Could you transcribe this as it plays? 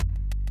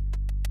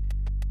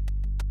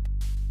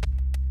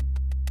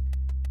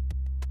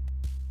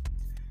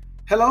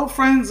Hello,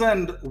 friends,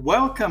 and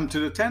welcome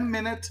to the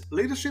 10-Minute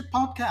Leadership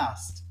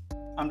Podcast.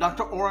 I'm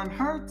Dr. Oren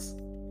Hertz.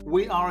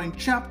 We are in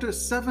Chapter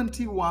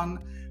 71,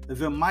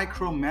 the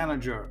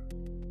Micromanager.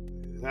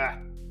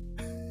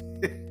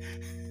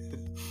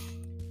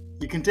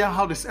 You can tell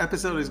how this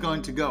episode is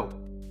going to go.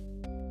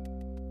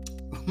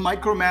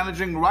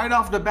 Micromanaging right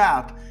off the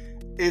bat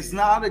is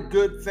not a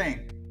good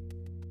thing.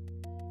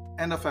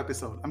 End of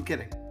episode. I'm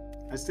kidding.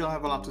 I still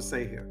have a lot to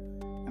say here,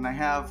 and I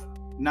have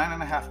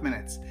 9.5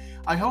 minutes.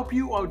 I hope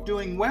you are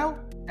doing well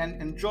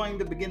and enjoying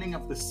the beginning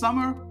of the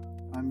summer.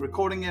 I'm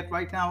recording it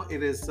right now.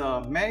 It is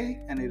May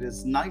and it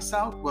is nice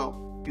out.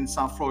 Well, in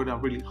South Florida,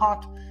 really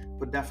hot,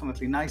 but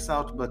definitely nice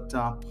out. But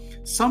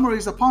summer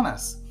is upon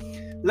us.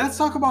 Let's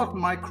talk about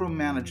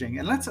micromanaging,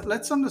 and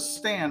let's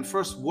understand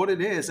first what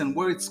it is and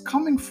where it's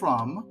coming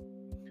from.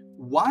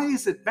 Why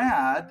is it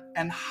bad,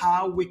 and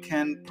how we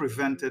can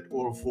prevent it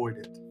or avoid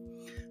it?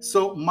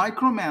 So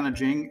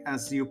micromanaging,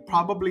 as you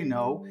probably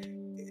know,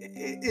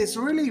 is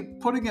really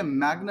putting a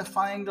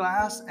magnifying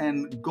glass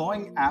and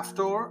going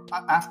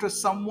after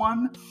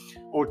someone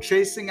or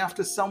chasing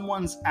after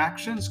someone's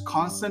actions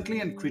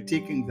constantly and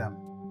critiquing them.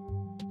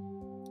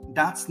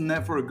 That's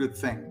never a good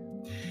thing.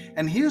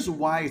 And here's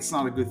why it's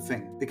not a good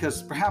thing.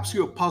 Because perhaps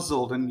you're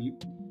puzzled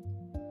and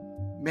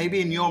maybe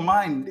in your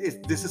mind,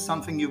 this is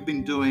something you've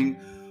been doing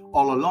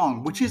all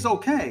along, which is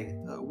okay.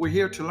 We're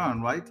here to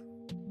learn, right?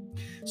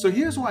 So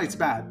here's why it's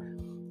bad.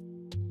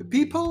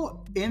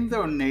 People in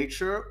their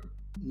nature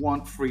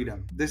want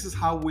freedom. This is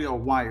how we are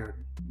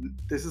wired.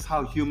 This is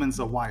how humans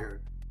are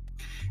wired.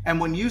 And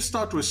when you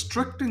start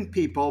restricting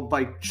people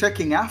by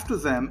checking after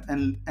them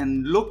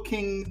and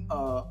looking,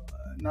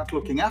 not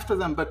looking after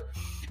them, but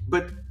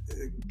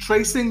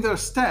tracing their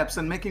steps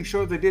and making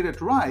sure they did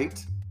it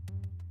right,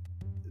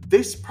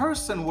 this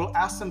person will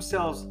ask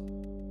themselves,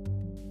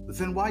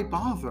 then why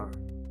bother?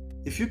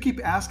 If you keep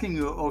asking,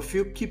 or if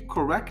you keep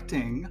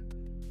correcting,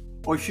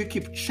 or if you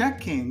keep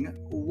checking,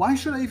 why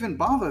should I even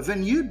bother?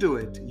 Then you do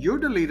it. You're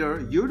the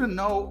leader. You're the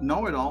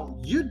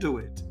know-it-all. You do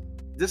it.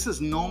 This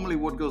is normally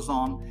what goes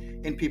on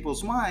in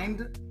people's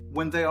mind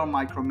when they are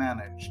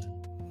micromanaged.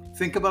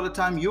 Think about a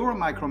time you were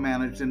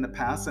micromanaged in the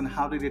past, and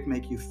how did it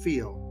make you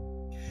feel?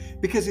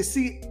 Because you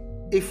see,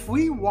 if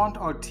we want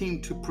our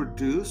team to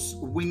produce,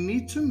 we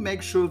need to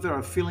make sure they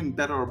are feeling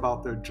better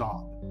about their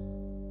job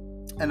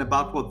and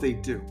about what they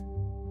do.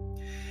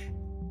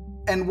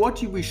 And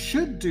what we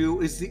should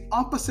do is the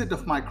opposite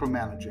of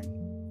micromanaging.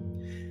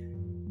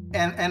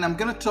 And I'm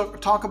going to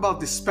talk about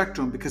the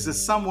spectrum, because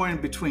it's somewhere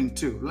in between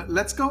too.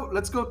 Let's go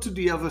to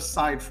the other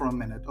side for a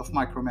minute of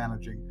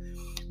micromanaging,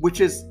 which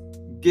is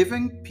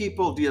giving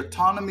people the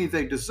autonomy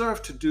they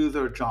deserve to do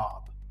their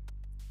job.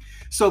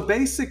 So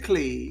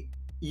basically,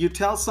 you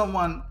tell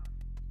someone,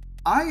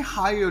 I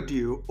hired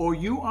you, or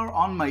you are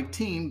on my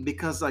team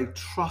because I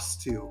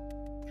trust you,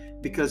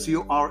 because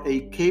you are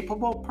a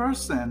capable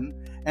person,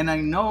 and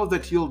I know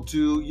that you'll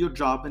do your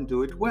job and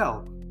do it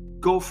well.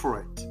 Go for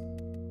it.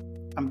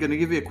 I'm going to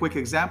give you a quick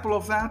example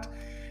of that.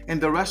 In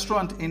the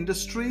restaurant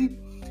industry,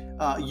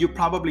 you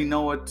probably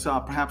know it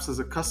perhaps as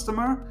a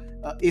customer.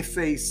 If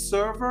a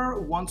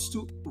server wants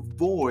to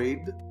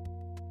void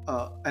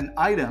an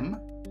item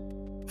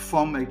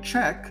from a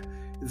check,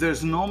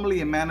 there's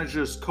normally a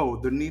manager's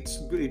code. It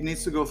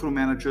needs to go through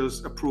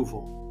manager's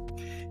approval.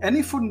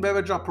 Any food and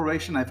beverage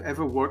operation I've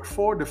ever worked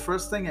for, the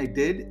first thing I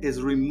did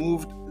is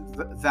removed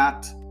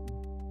that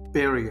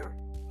barrier.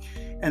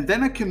 And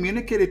then I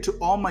communicated to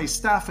all my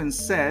staff and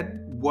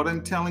said, what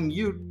I'm telling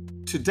you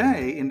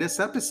today in this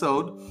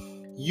episode,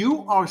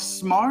 you are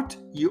smart,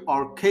 you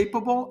are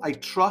capable, I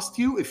trust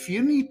you. If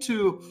you need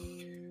to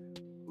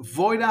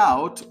void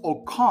out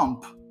or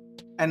comp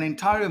an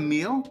entire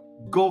meal,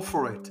 go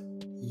for it.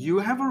 You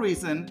have a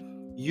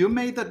reason, you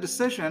made that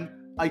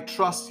decision, I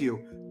trust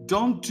you.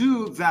 Don't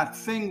do that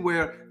thing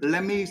where,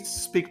 let me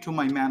speak to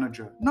my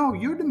manager. No,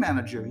 you're the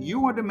manager.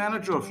 You are the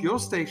manager of your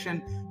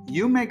station.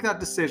 You make that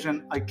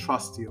decision. I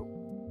trust you.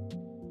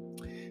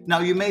 Now,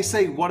 you may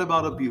say, what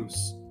about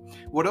abuse?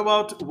 What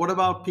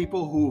about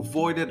people who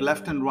voided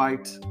left and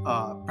right,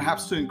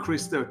 perhaps to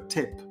increase their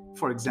tip,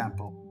 for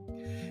example?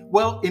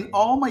 Well, in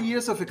all my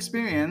years of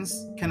experience,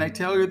 can I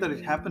tell you that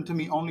it happened to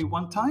me only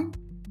one time?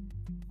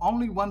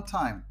 Only one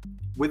time,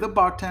 with a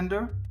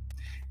bartender.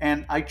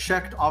 And I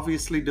checked,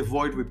 obviously, the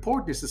void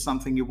report. This is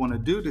something you want to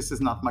do. This is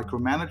not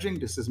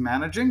micromanaging. This is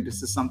managing.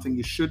 This is something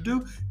you should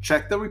do.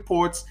 Check the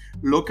reports.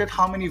 Look at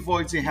how many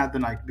voids you had the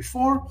night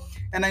before.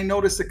 And I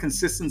noticed a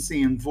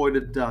consistency in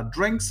voided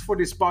drinks for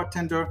this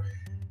bartender.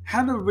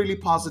 Had a really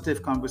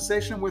positive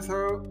conversation with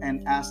her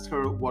and asked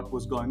her what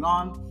was going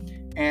on.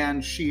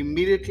 And she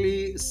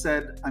immediately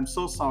said, I'm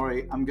so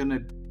sorry. I'm going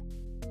to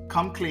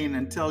come clean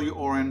and tell you,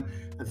 Oren,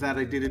 that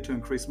I did it to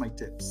increase my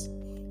tips.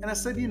 And I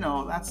said,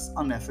 that's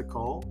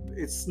unethical.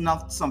 It's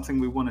not something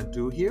we want to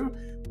do here.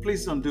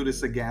 Please don't do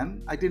this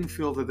again. I didn't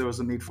feel that there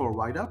was a need for a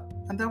write-up.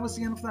 And that was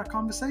the end of that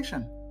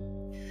conversation.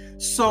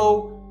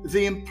 So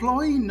the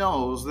employee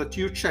knows that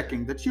you're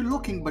checking, that you're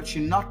looking, but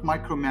you're not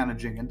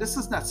micromanaging. And this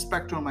is that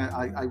spectrum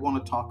I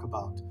want to talk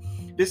about.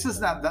 This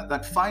is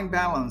that fine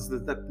balance,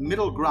 that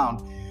middle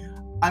ground.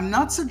 I'm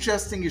not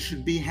suggesting you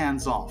should be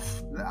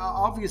hands-off.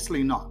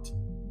 Obviously not.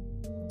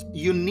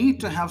 You need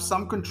to have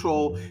some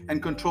control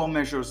and control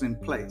measures in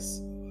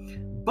place.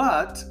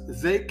 But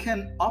they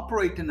can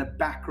operate in a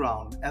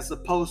background as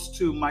opposed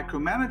to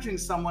micromanaging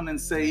someone and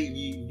say,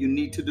 you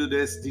need to do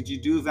this, did you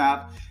do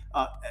that?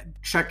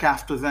 Check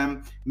after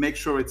them, make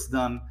sure it's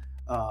done,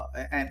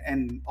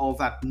 and all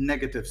that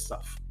negative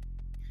stuff.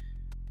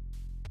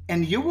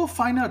 And you will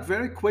find out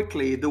very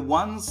quickly the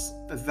ones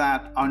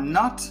that are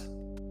not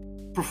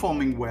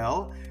performing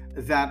well,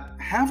 that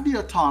have the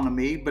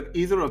autonomy but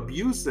either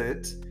abuse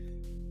it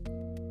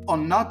or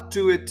not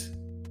do it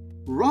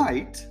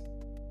right,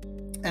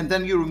 and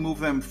then you remove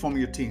them from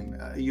your team.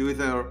 You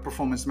either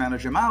performance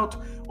manage them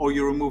out or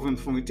you remove them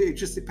from your team. It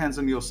just depends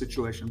on your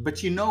situation.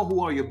 But you know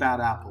who are your bad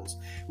apples.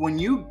 When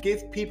you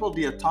give people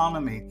the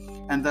autonomy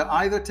and they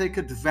either take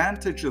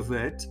advantage of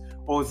it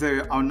or they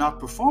are not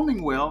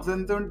performing well,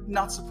 then they're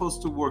not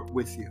supposed to work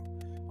with you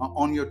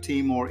on your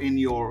team or in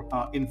your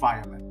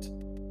environment.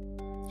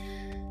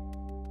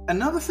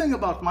 Another thing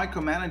about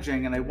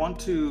micromanaging, and I want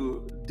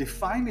to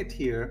define it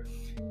here,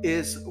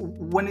 is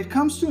when it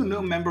comes to a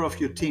new member of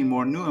your team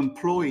or a new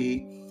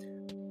employee,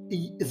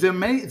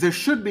 there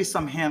should be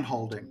some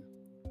hand-holding.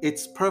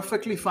 It's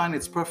perfectly fine.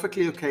 It's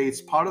perfectly okay.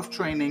 It's part of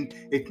training.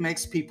 It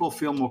makes people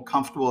feel more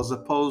comfortable as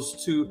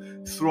opposed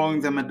to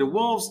throwing them at the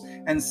wolves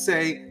and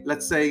say,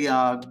 let's say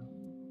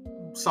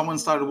someone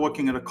started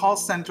working at a call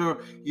center,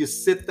 you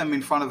sit them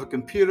in front of a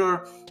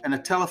computer and a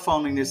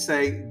telephone and you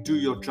say, do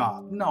your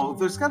job. No,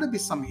 there's got to be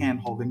some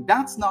hand-holding.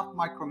 That's not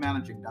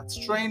micromanaging. That's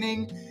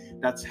training.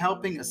 That's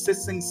helping,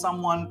 assisting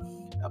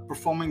someone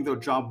performing their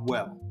job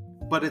well.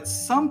 But at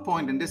some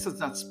point, and this is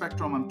that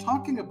spectrum I'm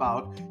talking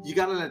about, you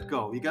got to let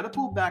go. You got to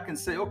pull back and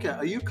say, okay,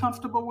 are you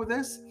comfortable with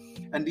this?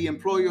 And the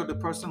employee or the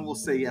person will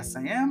say, yes,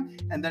 I am.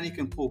 And then you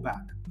can pull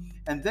back.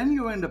 And then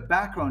you're in the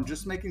background,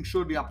 just making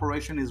sure the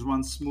operation is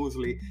run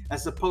smoothly,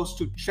 as opposed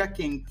to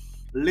checking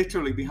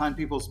literally behind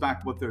people's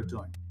back what they're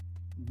doing.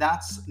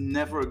 That's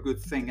never a good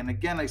thing. And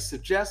again, I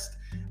suggest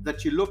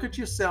that you look at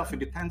yourself. It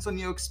depends on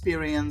your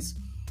experience.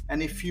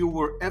 And if you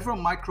were ever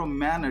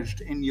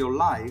micromanaged in your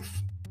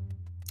life,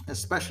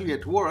 especially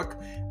at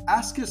work,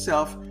 ask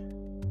yourself,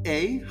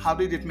 A, how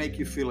did it make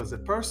you feel as a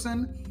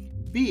person?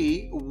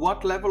 B,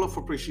 what level of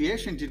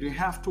appreciation did you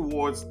have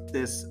towards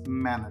this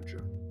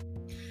manager?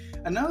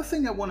 Another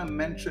thing I want to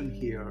mention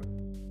here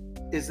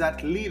is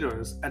that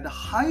leaders at a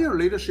higher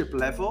leadership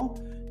level,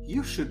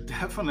 you should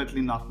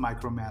definitely not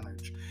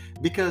micromanage,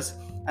 because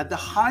at the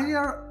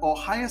higher or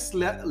highest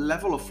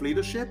level of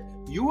leadership,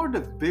 you are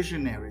the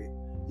visionary.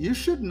 You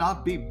should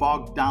not be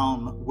bogged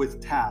down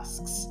with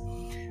tasks.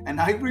 And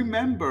I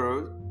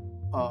remember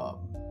a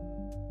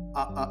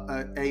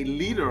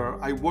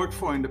leader I worked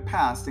for in the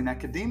past in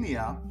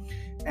academia,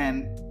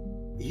 and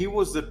he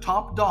was the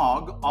top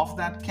dog of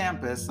that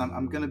campus.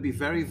 I'm going to be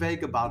very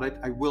vague about it.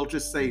 I will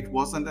just say it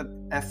wasn't at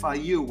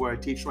FIU where I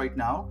teach right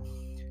now.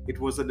 It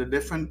was at a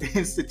different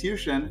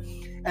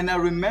institution. And I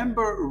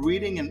remember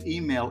reading an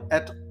email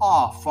at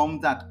awe from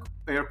that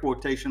air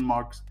quotation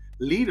marks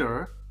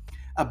leader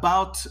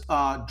about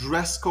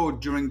dress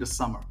code during the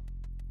summer.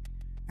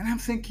 And I'm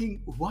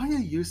thinking, why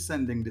are you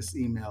sending this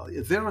email?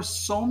 There are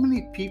so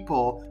many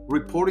people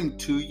reporting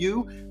to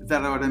you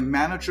that are at a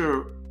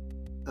manager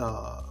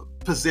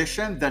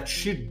position that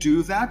should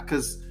do that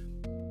because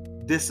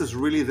this is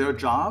really their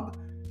job.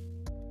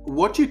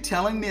 What you're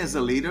telling me as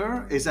a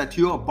leader is that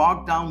you are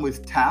bogged down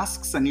with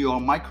tasks and you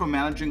are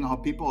micromanaging how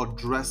people are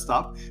dressed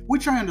up,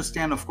 which I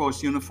understand, of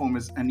course,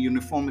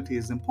 uniformity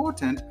is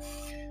important,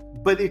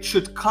 but it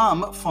should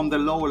come from the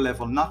lower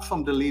level, not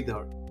from the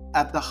leader.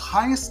 At the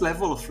highest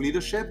level of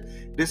leadership,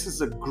 this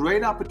is a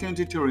great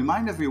opportunity to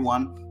remind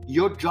everyone,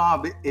 your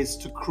job is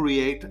to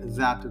create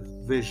that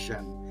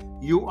vision.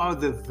 You are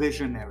the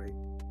visionary.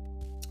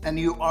 And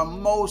you are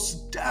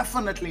most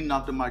definitely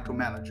not the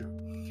micromanager.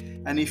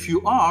 And if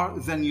you are,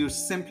 then you're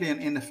simply an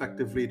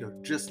ineffective leader,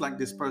 just like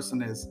this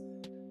person is.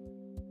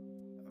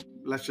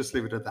 Let's just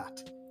leave it at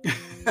that.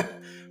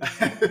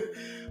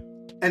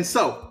 And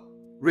so,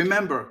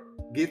 remember,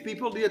 give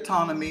people the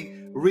autonomy.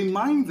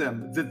 Remind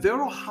them that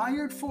they're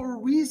hired for a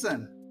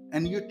reason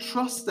and you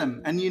trust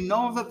them and you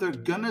know that they're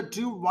gonna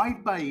do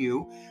right by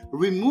you.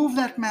 Remove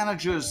that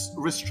manager's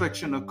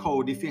restriction or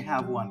code if you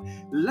have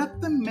one. Let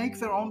them make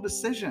their own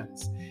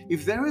decisions.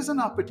 If there is an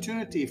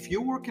opportunity, if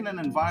you work in an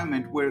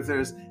environment where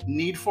there's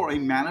need for a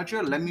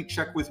manager, let me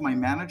check with my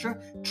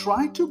manager,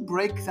 try to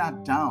break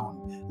that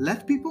down.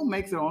 Let people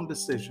make their own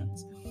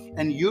decisions.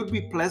 And you'd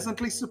be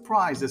pleasantly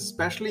surprised,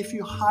 especially if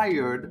you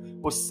hired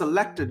or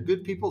selected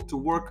good people to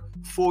work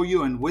for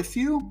you and with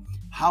you,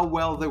 how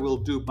well they will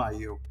do by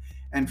you.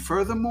 And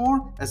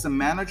furthermore, as a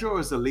manager or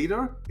as a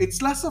leader,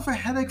 it's less of a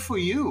headache for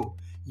you.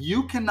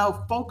 You can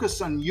now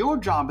focus on your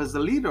job as a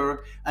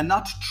leader and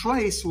not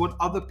trace what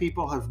other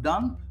people have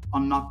done or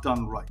not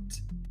done right.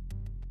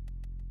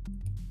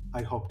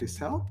 I hope this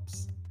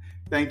helps.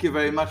 Thank you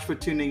very much for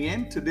tuning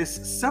in to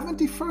this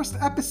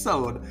 71st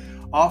episode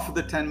of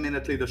the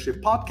 10-Minute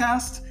Leadership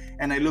Podcast,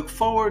 and I look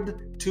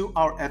forward to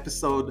our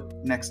episode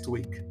next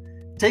week.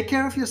 Take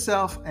care of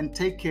yourself and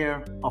take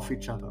care of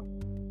each other.